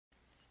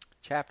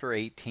Chapter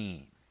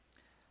 18,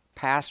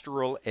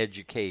 Pastoral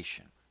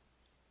Education.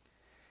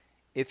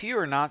 If you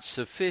are not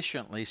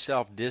sufficiently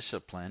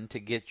self-disciplined to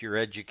get your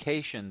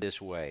education this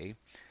way,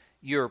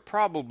 you're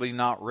probably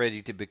not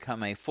ready to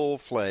become a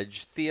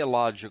full-fledged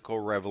theological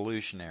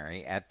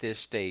revolutionary at this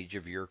stage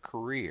of your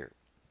career.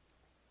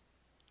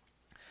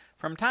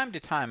 From time to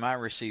time I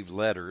receive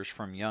letters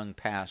from young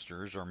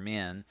pastors or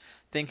men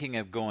thinking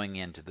of going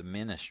into the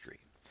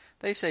ministry.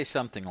 They say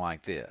something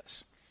like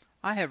this: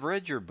 I have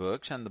read your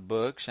books and the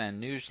books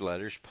and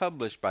newsletters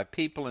published by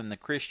people in the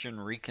Christian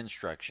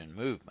Reconstruction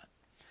movement.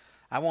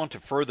 I want to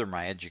further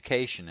my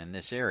education in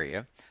this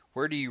area.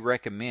 Where do you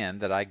recommend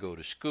that I go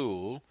to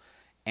school,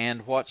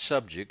 and what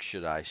subjects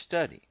should I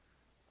study?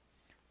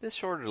 This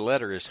sort of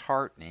letter is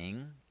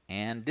heartening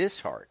and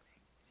disheartening.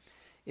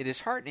 It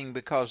is heartening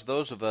because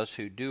those of us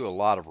who do a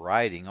lot of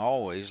writing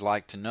always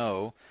like to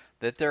know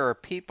that there are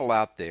people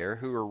out there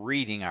who are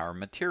reading our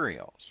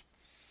materials.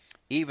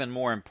 Even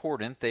more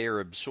important, they are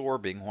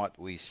absorbing what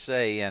we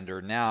say and are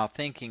now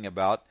thinking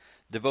about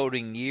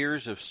devoting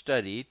years of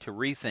study to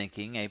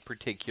rethinking a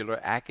particular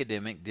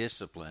academic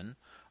discipline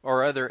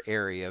or other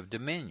area of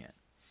dominion.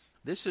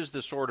 This is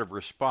the sort of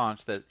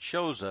response that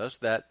shows us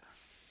that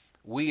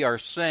we are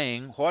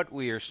saying what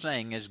we are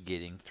saying is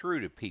getting through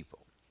to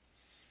people.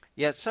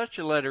 Yet such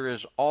a letter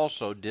is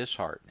also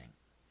disheartening.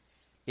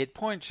 It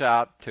points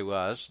out to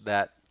us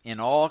that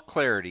in all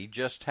clarity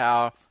just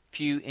how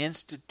few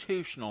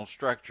institutional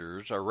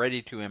structures are ready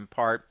to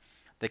impart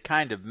the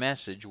kind of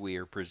message we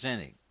are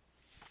presenting.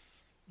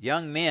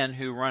 Young men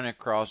who run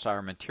across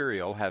our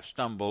material have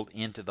stumbled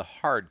into the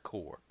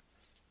hardcore.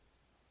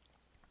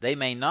 They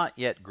may not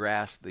yet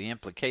grasp the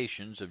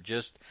implications of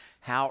just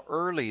how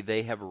early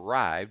they have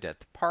arrived at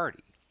the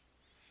party.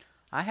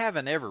 I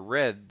haven't ever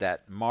read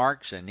that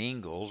Marx and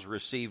Engels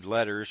received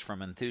letters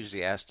from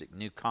enthusiastic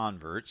new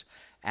converts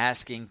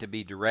asking to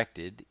be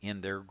directed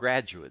in their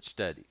graduate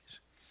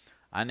studies.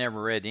 I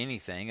never read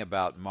anything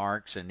about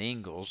Marx and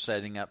Engels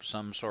setting up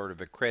some sort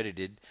of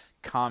accredited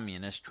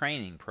communist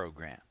training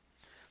program.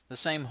 The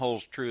same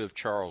holds true of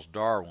Charles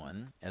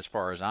Darwin, as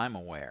far as I'm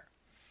aware.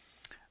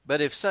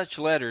 But if such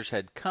letters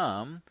had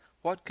come,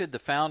 what could the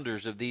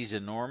founders of these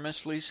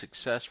enormously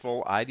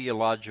successful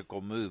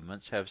ideological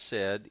movements have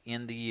said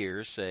in the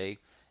year, say,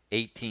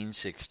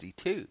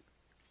 1862?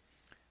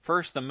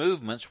 First, the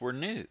movements were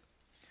new.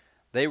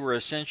 They were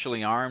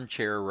essentially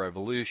armchair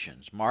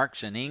revolutions.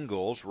 Marx and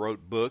Engels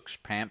wrote books,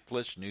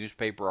 pamphlets,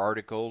 newspaper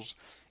articles,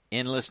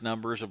 endless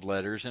numbers of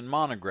letters and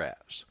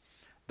monographs.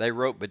 They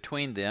wrote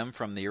between them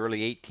from the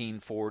early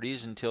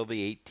 1840s until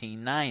the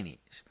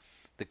 1890s.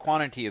 The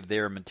quantity of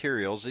their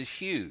materials is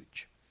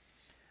huge.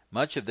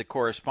 Much of the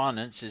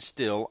correspondence is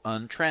still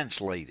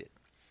untranslated.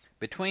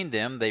 Between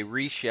them, they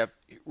reshaped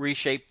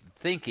the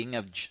thinking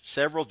of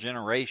several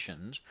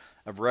generations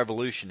of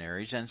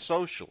revolutionaries and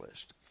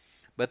socialists.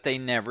 But they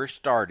never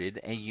started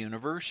a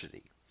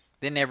university.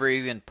 They never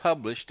even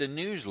published a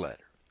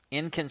newsletter.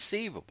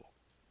 Inconceivable.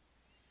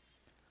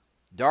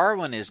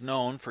 Darwin is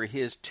known for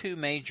his two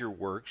major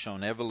works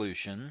on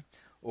evolution,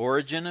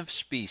 Origin of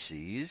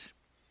Species,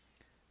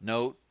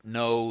 note,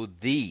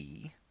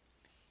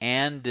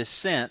 and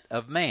Descent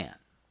of Man.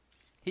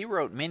 He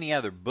wrote many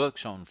other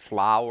books on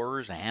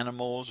flowers,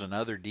 animals, and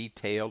other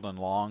detailed and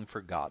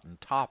long-forgotten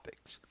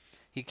topics.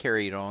 He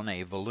carried on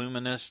a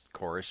voluminous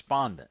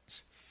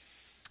correspondence.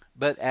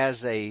 But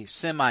as a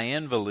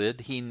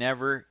semi-invalid, he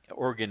never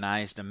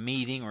organized a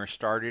meeting or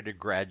started a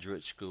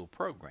graduate school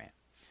program.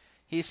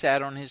 He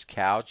sat on his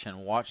couch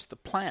and watched the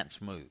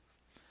plants move.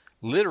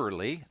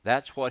 Literally,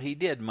 that's what he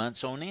did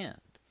months on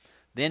end.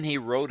 Then he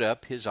wrote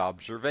up his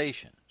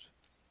observations.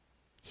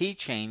 He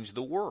changed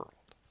the world.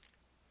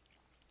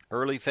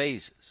 Early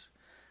phases.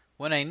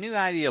 When a new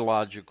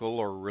ideological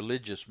or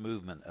religious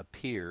movement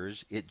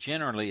appears, it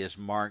generally is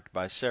marked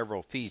by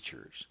several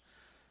features: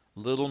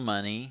 little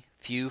money,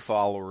 few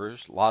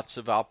followers, lots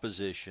of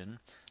opposition,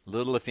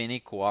 little if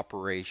any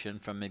cooperation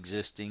from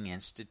existing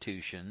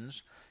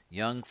institutions,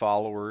 young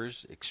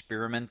followers,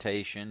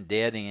 experimentation,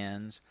 dead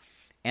ends,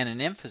 and an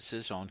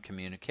emphasis on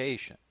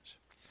communications.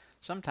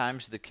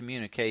 Sometimes the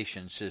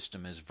communication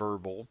system is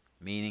verbal,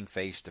 meaning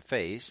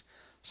face-to-face.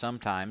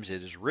 Sometimes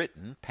it is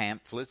written,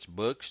 pamphlets,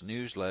 books,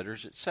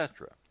 newsletters,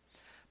 etc.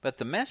 But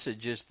the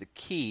message is the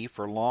key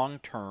for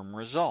long-term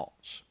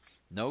results.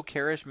 No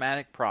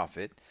charismatic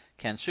prophet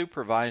can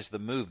supervise the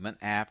movement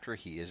after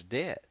he is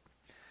dead.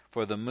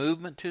 For the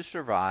movement to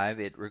survive,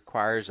 it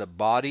requires a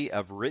body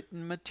of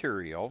written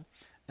material,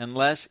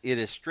 unless it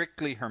is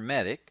strictly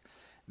hermetic,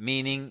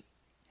 meaning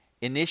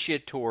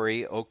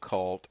initiatory,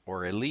 occult,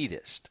 or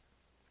elitist.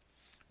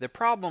 The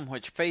problem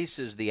which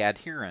faces the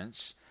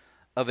adherents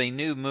of a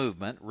new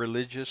movement,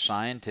 religious,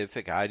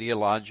 scientific,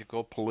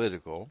 ideological,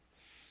 political,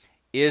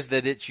 is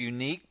that its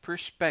unique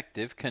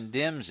perspective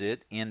condemns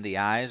it in the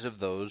eyes of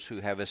those who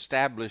have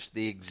established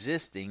the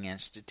existing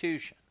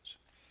institutions.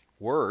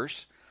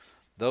 Worse,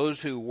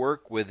 those who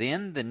work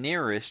within the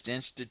nearest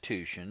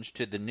institutions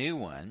to the new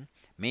one,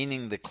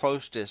 meaning the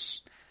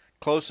closest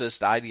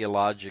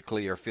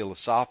ideologically or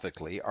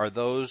philosophically, are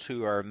those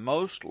who are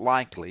most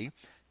likely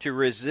to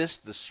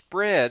resist the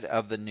spread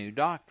of the new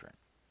doctrine.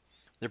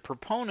 The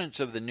proponents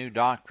of the new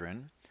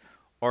doctrine,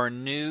 or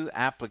new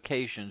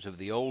applications of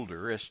the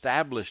older,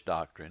 established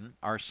doctrine,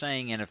 are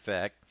saying, in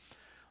effect,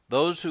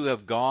 those who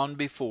have gone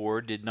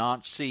before did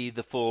not see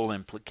the full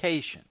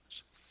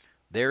implications.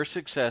 Their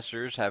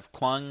successors have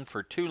clung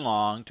for too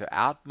long to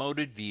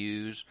outmoded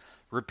views,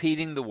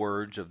 repeating the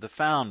words of the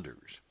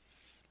founders.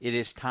 It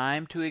is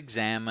time to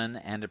examine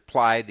and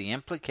apply the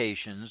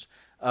implications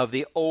of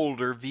the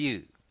older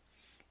view.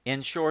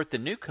 In short, the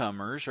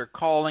newcomers are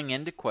calling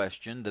into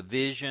question the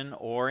vision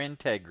or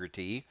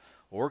integrity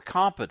or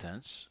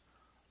competence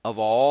of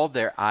all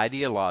their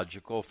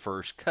ideological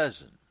first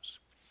cousins.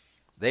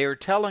 They are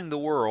telling the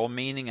world,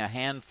 meaning a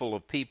handful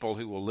of people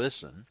who will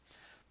listen,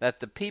 that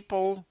the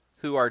people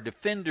who are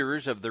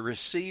defenders of the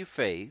received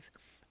faith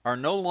are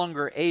no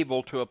longer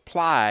able to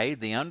apply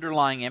the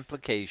underlying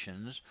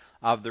implications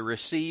of the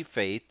received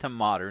faith to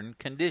modern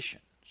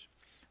conditions.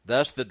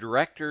 Thus, the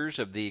directors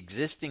of the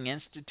existing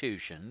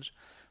institutions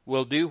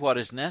will do what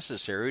is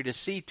necessary to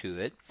see to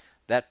it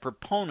that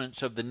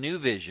proponents of the new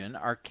vision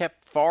are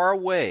kept far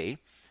away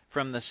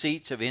from the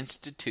seats of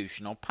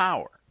institutional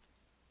power.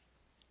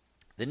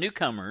 The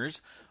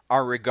newcomers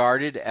are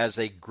regarded as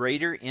a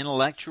greater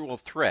intellectual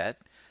threat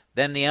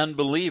than the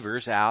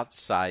unbelievers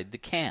outside the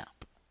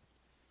camp.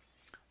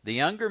 The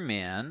younger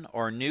men,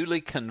 or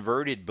newly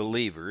converted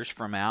believers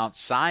from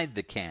outside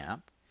the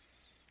camp,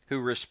 who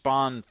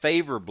respond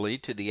favorably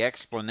to the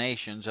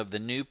explanations of the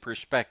new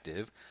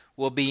perspective,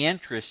 will be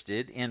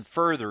interested in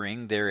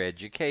furthering their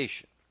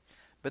education.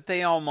 But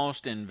they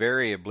almost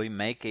invariably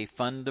make a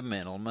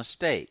fundamental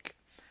mistake.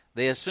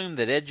 They assume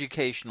that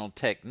educational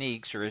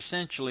techniques are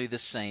essentially the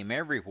same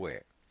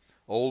everywhere.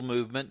 Old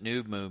movement,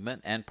 new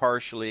movement, and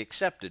partially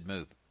accepted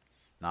movement.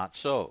 Not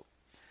so.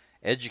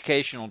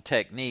 Educational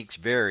techniques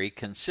vary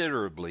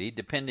considerably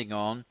depending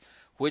on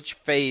which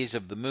phase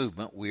of the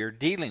movement we are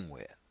dealing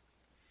with.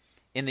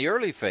 In the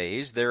early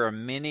phase, there are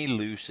many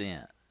loose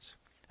ends.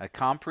 A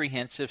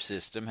comprehensive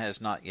system has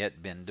not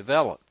yet been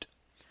developed.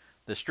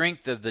 The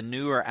strength of the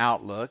newer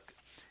outlook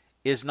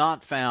is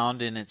not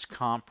found in its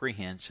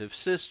comprehensive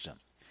system.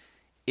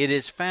 It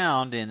is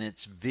found in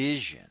its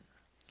vision,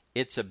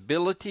 its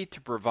ability to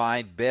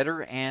provide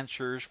better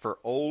answers for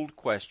old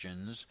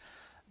questions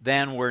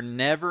than were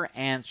never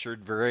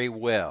answered very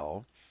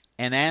well,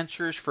 and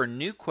answers for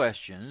new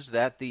questions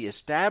that the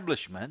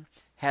establishment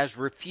has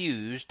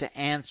refused to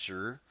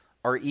answer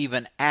or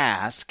even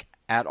ask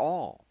at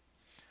all.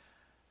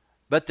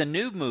 But the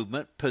new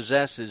movement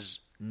possesses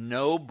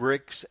no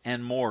bricks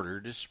and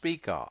mortar to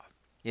speak of.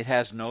 It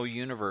has no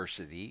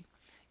university.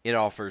 It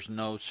offers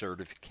no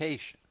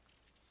certification.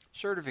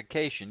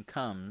 Certification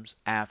comes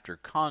after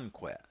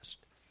conquest.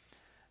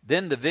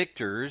 Then the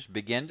victors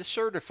begin to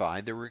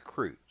certify the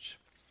recruits.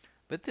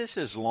 But this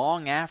is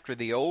long after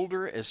the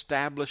older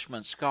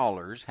establishment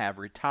scholars have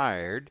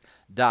retired,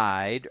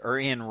 died, or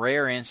in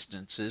rare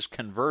instances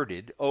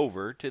converted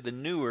over to the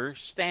newer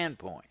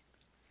standpoint.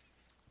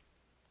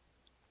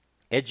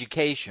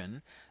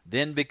 Education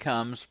then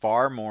becomes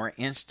far more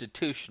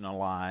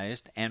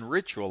institutionalized and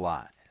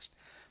ritualized.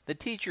 The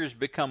teachers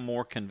become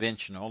more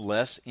conventional,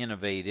 less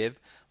innovative,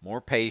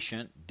 more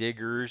patient,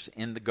 diggers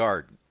in the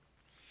garden.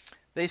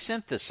 They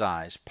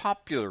synthesize,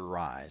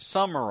 popularize,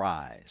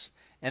 summarize,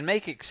 and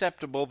make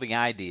acceptable the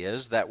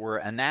ideas that were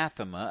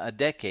anathema a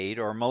decade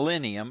or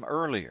millennium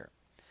earlier.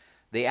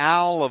 The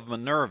owl of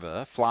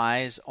Minerva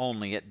flies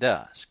only at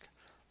dusk.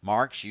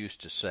 Marx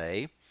used to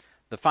say,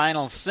 the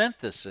final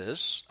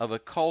synthesis of a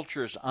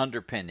culture's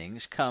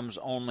underpinnings comes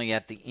only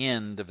at the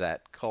end of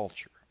that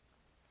culture.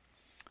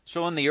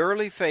 So in the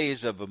early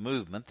phase of a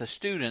movement, the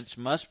students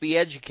must be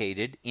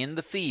educated in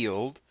the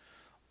field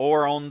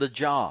or on the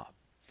job.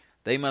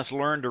 They must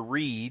learn to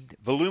read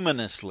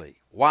voluminously,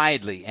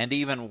 widely, and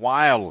even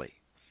wildly.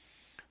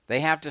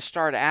 They have to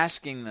start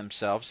asking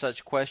themselves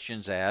such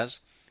questions as,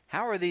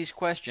 how are these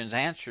questions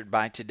answered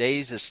by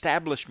today's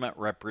establishment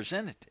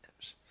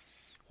representatives?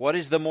 What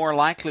is the more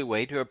likely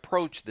way to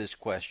approach this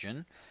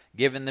question,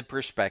 given the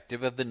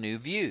perspective of the new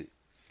view?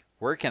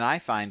 Where can I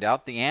find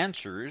out the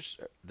answers,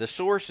 the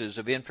sources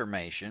of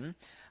information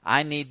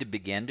I need to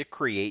begin to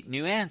create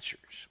new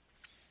answers?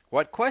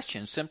 What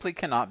questions simply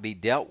cannot be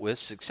dealt with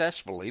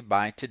successfully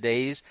by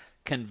today's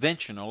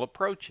conventional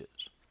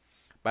approaches?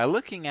 By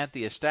looking at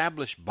the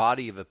established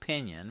body of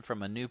opinion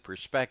from a new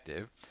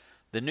perspective,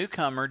 the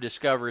newcomer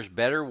discovers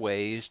better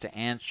ways to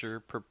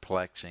answer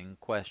perplexing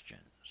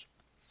questions.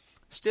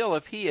 Still,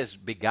 if he is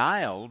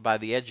beguiled by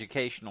the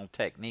educational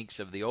techniques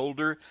of the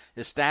older,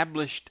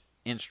 established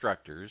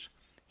instructors,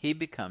 he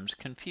becomes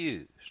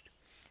confused.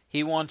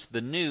 He wants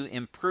the new,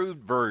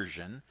 improved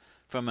version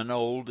from an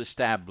old,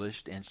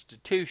 established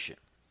institution.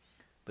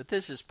 But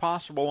this is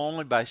possible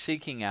only by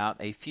seeking out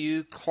a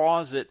few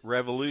closet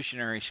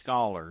revolutionary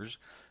scholars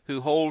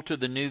who hold to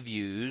the new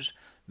views,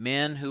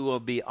 men who will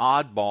be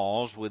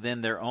oddballs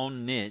within their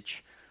own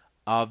niche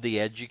of the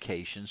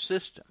education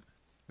system.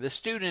 The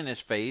student is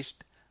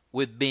faced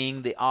with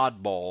being the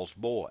oddball's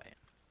boy.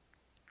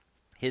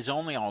 His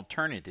only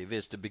alternative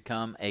is to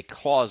become a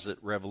closet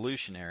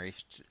revolutionary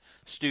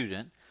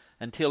student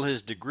until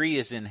his degree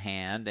is in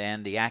hand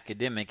and the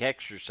academic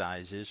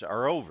exercises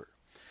are over.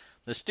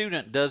 The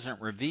student doesn't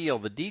reveal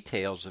the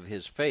details of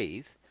his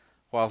faith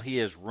while he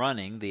is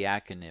running the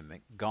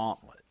academic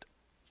gauntlet.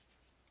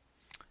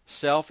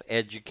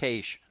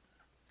 Self-education.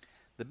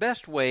 The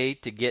best way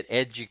to get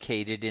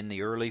educated in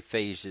the early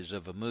phases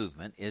of a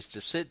movement is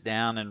to sit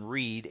down and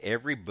read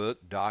every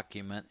book,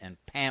 document, and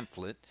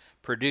pamphlet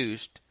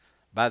produced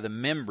by the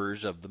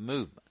members of the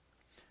movement.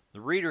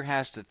 The reader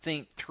has to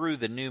think through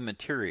the new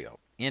material,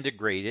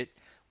 integrate it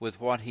with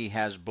what he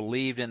has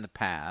believed in the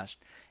past,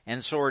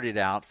 and sort it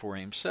out for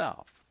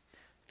himself.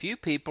 Few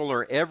people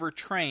are ever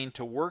trained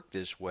to work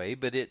this way,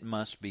 but it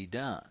must be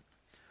done.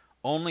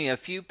 Only a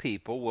few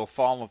people will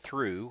follow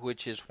through,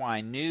 which is why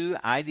new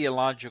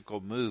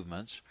ideological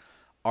movements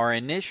are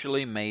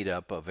initially made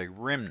up of a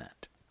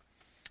remnant.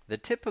 The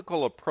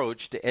typical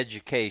approach to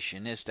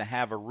education is to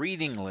have a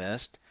reading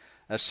list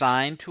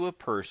assigned to a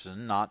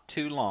person, not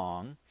too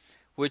long,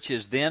 which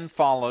is then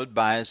followed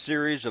by a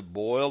series of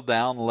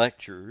boiled-down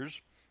lectures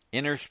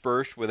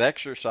interspersed with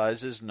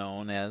exercises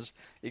known as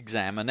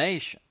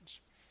examinations.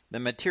 The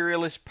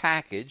material is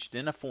packaged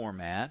in a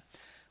format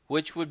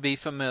which would be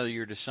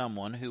familiar to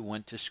someone who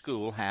went to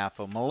school half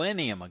a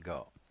millennium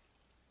ago.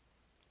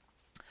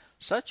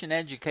 Such an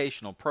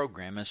educational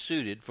program is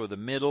suited for the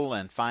middle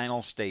and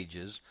final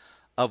stages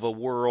of a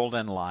world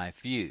and life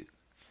view.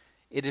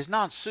 It is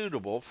not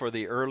suitable for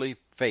the early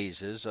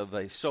phases of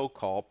a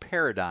so-called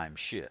paradigm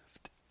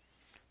shift.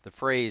 The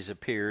phrase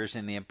appears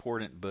in the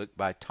important book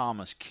by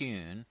Thomas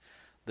Kuhn,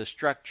 The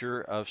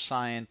Structure of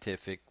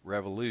Scientific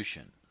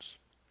Revolutions.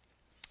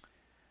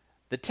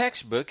 The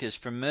textbook is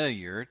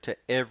familiar to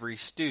every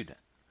student.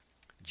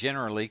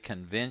 Generally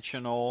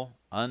conventional,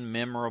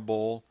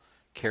 unmemorable,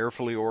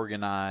 carefully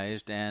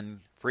organized,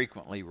 and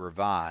frequently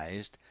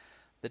revised,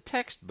 the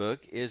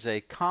textbook is a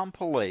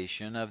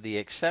compilation of the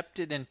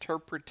accepted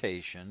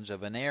interpretations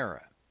of an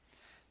era.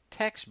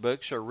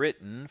 Textbooks are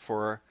written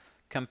for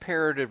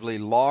comparatively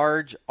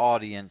large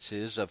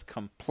audiences of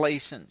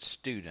complacent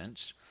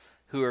students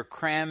who are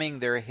cramming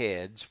their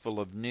heads full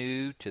of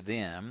new to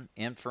them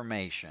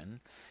information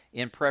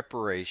in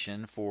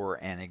preparation for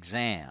an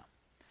exam.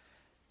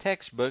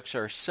 Textbooks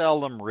are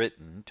seldom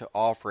written to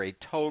offer a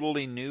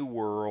totally new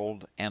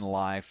world and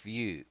life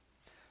view.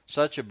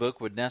 Such a book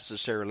would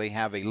necessarily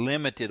have a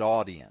limited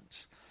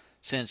audience,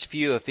 since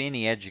few, if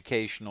any,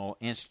 educational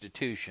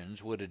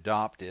institutions would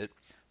adopt it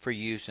for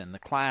use in the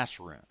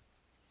classroom.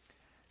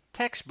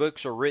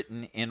 Textbooks are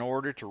written in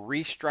order to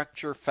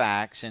restructure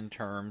facts in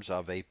terms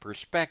of a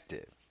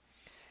perspective.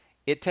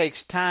 It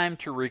takes time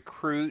to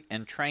recruit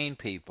and train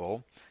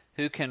people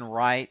who can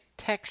write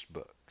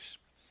textbooks.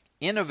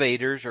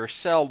 Innovators are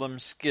seldom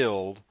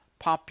skilled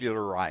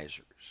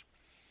popularizers.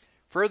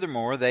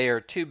 Furthermore, they are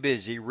too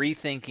busy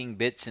rethinking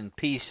bits and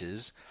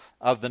pieces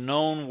of the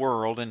known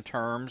world in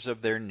terms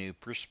of their new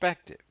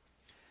perspective.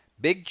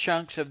 Big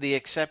chunks of the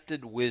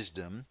accepted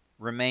wisdom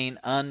remain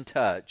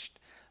untouched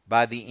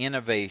by the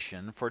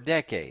innovation for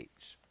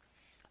decades.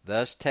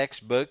 Thus,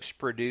 textbooks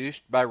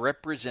produced by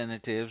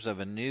representatives of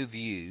a new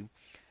view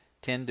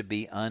tend to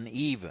be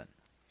uneven,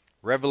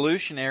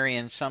 revolutionary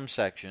in some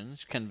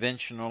sections,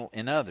 conventional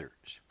in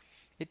others.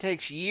 It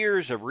takes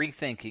years of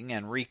rethinking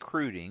and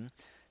recruiting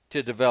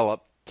to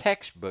develop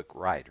textbook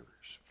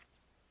writers.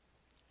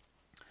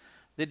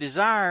 The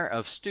desire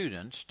of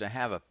students to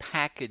have a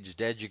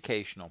packaged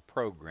educational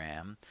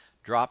program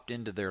dropped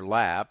into their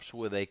laps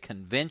with a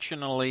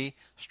conventionally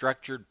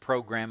structured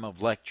program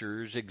of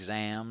lectures,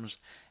 exams,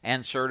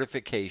 and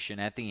certification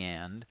at the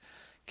end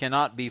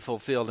cannot be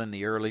fulfilled in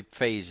the early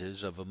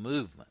phases of a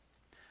movement.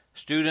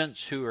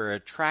 Students who are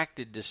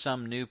attracted to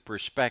some new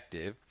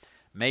perspective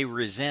may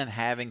resent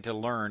having to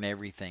learn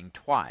everything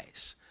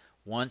twice,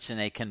 once in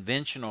a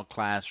conventional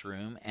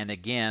classroom and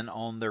again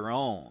on their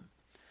own.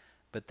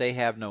 But they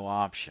have no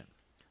option.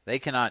 They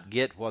cannot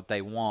get what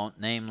they want,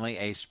 namely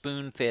a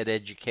spoon-fed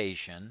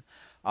education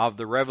of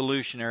the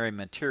revolutionary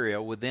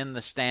material within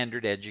the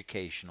standard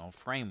educational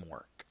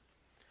framework.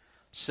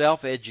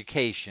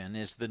 Self-education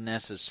is the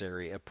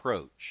necessary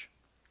approach.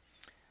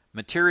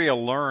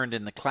 Material learned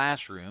in the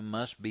classroom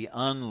must be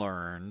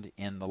unlearned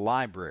in the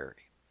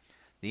library.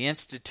 The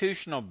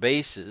institutional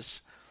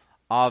basis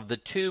of the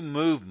two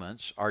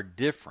movements are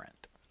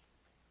different.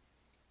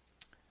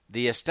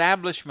 The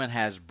establishment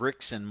has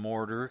bricks and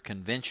mortar,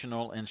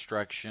 conventional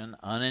instruction,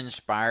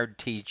 uninspired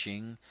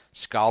teaching,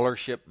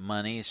 scholarship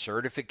money,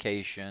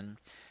 certification,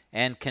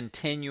 and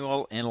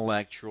continual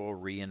intellectual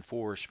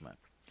reinforcement.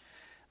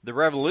 The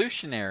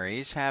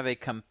revolutionaries have a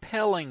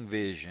compelling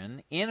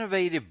vision,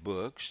 innovative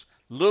books,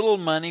 little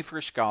money for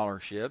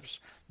scholarships,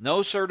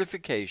 no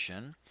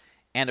certification,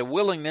 and a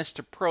willingness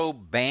to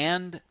probe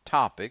banned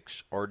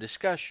topics or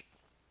discussion.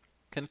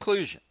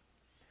 Conclusion.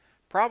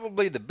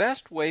 Probably the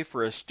best way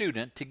for a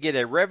student to get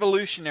a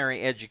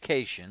revolutionary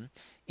education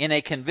in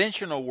a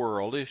conventional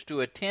world is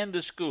to attend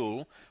a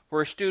school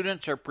where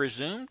students are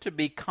presumed to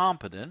be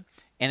competent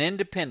and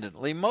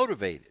independently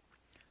motivated.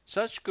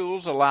 Such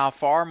schools allow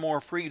far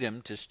more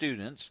freedom to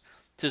students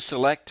to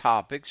select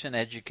topics and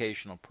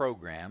educational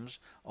programs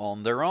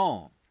on their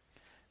own.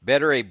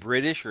 Better a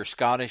British or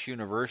Scottish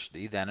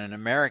university than an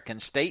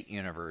American state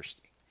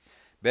university.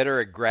 Better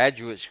a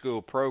graduate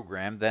school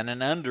program than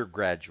an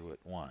undergraduate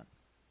one.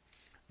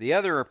 The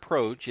other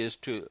approach is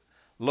to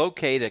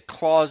locate a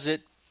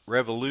closet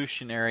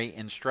revolutionary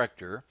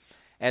instructor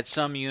at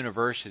some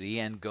university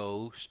and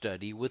go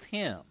study with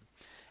him,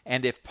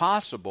 and if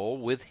possible,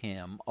 with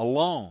him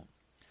alone.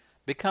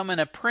 Become an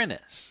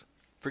apprentice.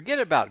 Forget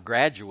about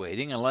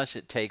graduating unless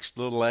it takes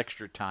little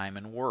extra time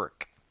and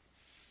work.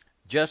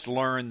 Just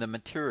learn the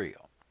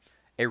material.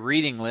 A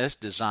reading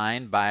list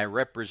designed by a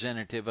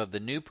representative of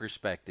the New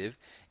Perspective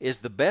is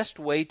the best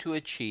way to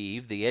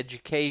achieve the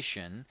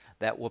education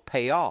that will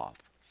pay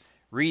off.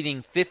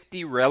 Reading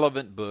 50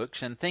 relevant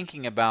books and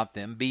thinking about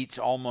them beats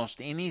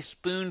almost any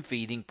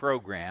spoon-feeding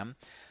program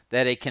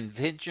that a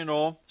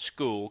conventional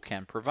school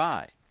can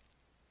provide.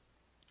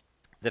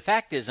 The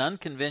fact is,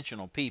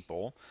 unconventional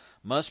people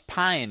must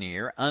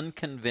pioneer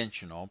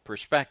unconventional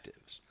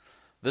perspectives.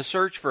 The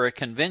search for a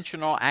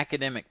conventional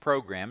academic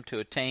program to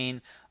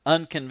attain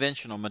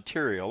unconventional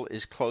material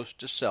is close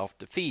to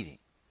self-defeating.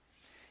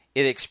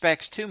 It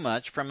expects too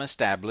much from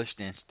established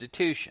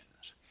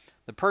institutions.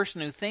 The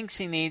person who thinks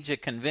he needs a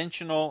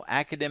conventional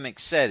academic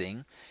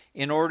setting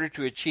in order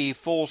to achieve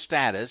full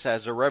status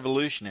as a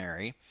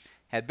revolutionary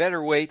had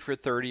better wait for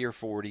 30 or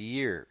 40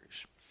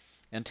 years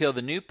until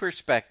the New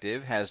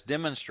Perspective has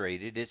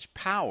demonstrated its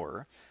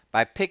power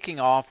by picking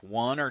off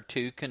one or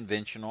two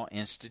conventional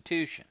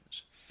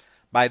institutions.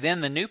 By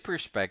then, the New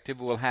Perspective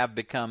will have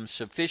become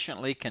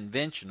sufficiently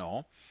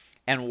conventional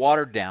and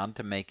watered down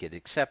to make it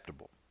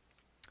acceptable.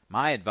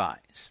 My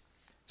advice: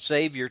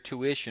 save your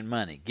tuition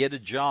money, get a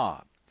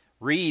job,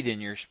 read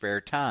in your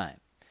spare time.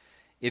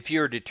 If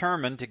you're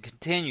determined to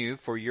continue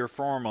for your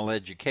formal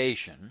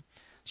education,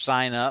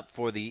 sign up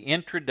for the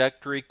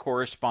Introductory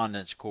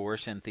Correspondence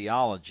Course in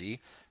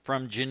Theology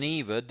from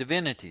Geneva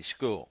Divinity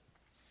School,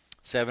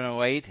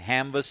 708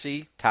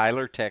 Hamvassy,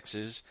 Tyler,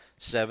 Texas,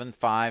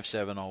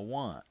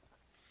 75701.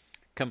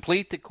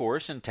 Complete the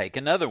course and take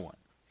another one.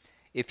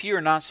 If you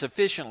are not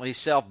sufficiently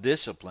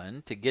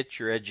self-disciplined to get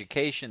your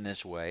education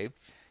this way,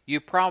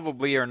 you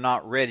probably are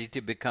not ready to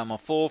become a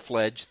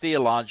full-fledged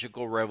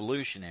theological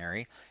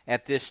revolutionary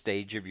at this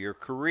stage of your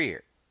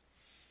career.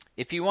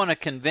 If you want a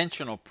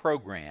conventional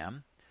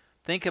program,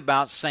 think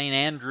about St.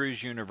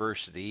 Andrews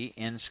University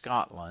in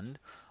Scotland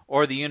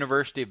or the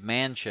University of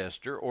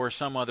Manchester or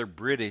some other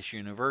British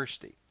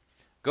university.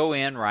 Go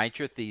in, write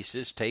your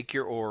thesis, take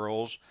your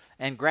orals,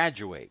 and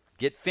graduate.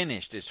 Get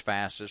finished as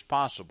fast as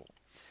possible.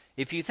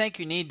 If you think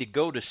you need to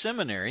go to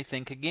seminary,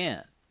 think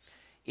again.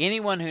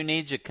 Anyone who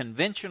needs a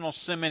conventional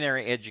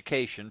seminary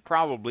education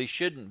probably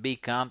shouldn't be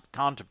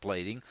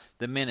contemplating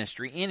the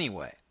ministry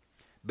anyway.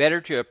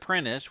 Better to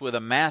apprentice with a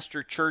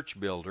master church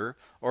builder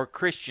or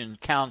Christian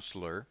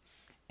counselor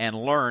and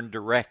learn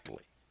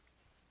directly.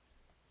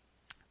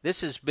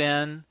 This has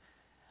been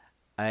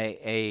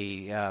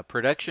a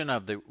production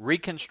of the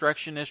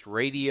Reconstructionist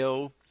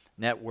Radio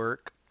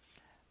Network.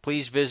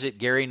 Please visit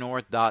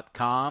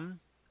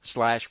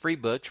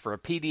GaryNorth.com/freebooks for a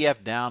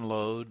PDF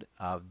download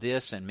of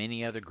this and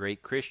many other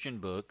great Christian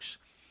books.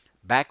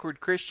 Backward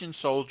Christian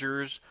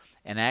Soldiers,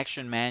 an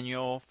Action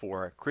Manual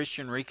for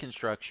Christian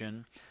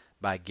Reconstruction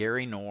by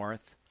Gary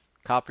North.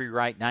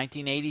 Copyright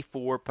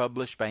 1984,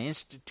 published by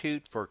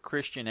Institute for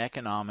Christian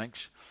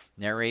Economics,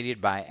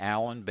 narrated by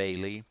Alan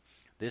Bailey.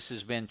 This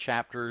has been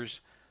chapters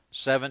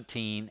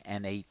 17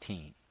 and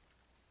 18.